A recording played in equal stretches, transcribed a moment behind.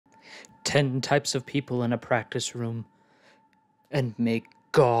10 types of people in a practice room, and may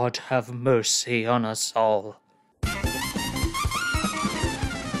God have mercy on us all.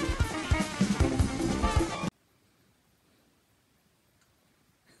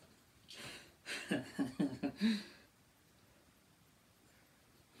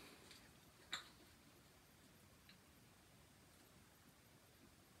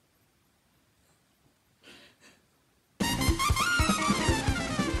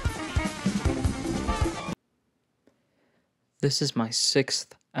 This is my 6th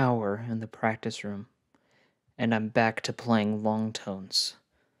hour in the practice room, and I'm back to playing long tones.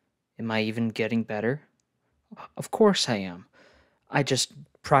 Am I even getting better? Of course I am. I just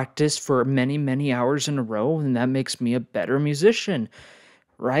practiced for many, many hours in a row, and that makes me a better musician.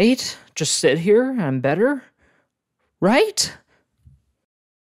 Right? Just sit here and I'm better? Right?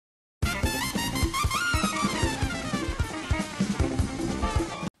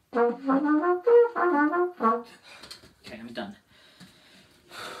 Okay, I'm done.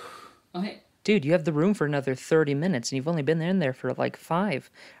 Okay. Dude, you have the room for another 30 minutes, and you've only been in there for like 5.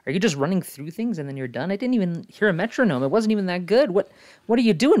 Are you just running through things and then you're done? I didn't even hear a metronome. It wasn't even that good. What are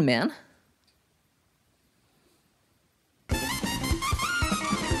you doing, man?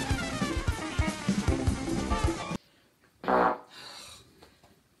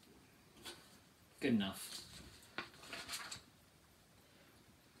 Good enough.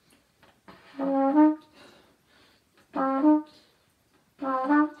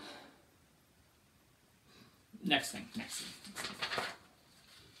 Next thing.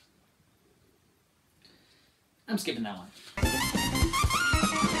 I'm skipping that one.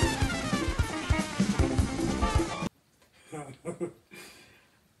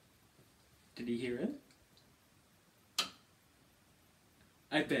 Did he hear it?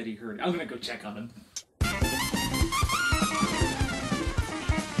 I bet he heard it. I'm gonna go check on him.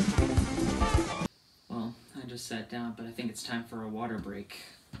 Well, I just sat down, but I think it's time for a water break.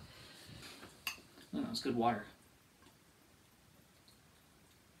 Oh, that was good water.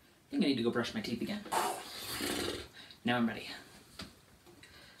 I think I need to go brush my teeth again. Now I'm ready.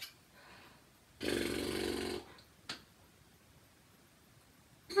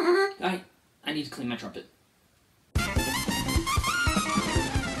 I need to clean my trumpet.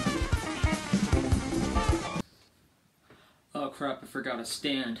 Oh crap, I forgot a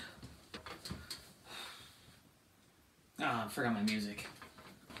stand. Ah, I forgot my music.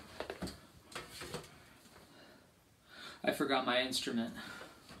 I forgot my instrument.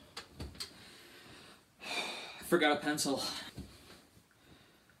 I forgot a pencil.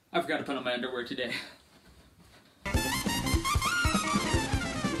 I forgot to put on my underwear today.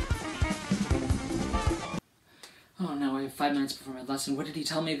 Oh no, I have 5 minutes before my lesson. What did he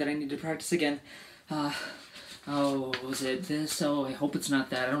tell me that I need to practice again? Oh, was it this? Oh, I hope it's not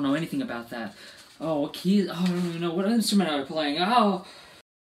that. I don't know anything about that. Oh, what key? Oh, I don't even know. What instrument am I playing? Oh!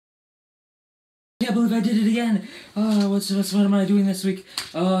 I can't believe I did it again! Oh, what am I doing this week?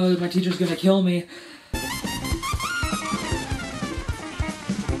 Oh, my teacher's gonna kill me.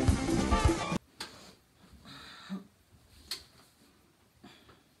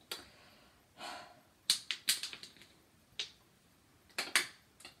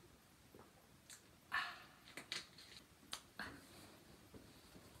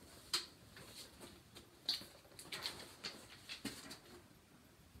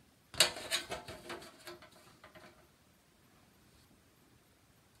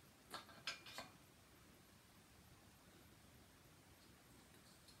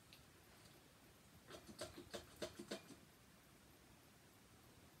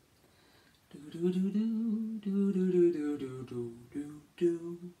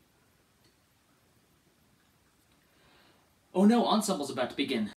 Oh no, ensemble's about to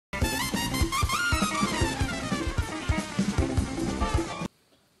begin.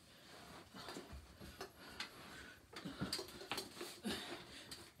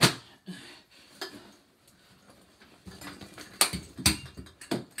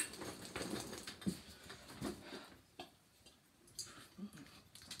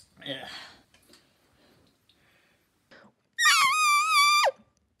 Yeah.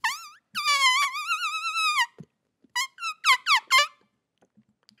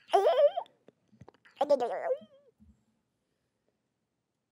 I did it.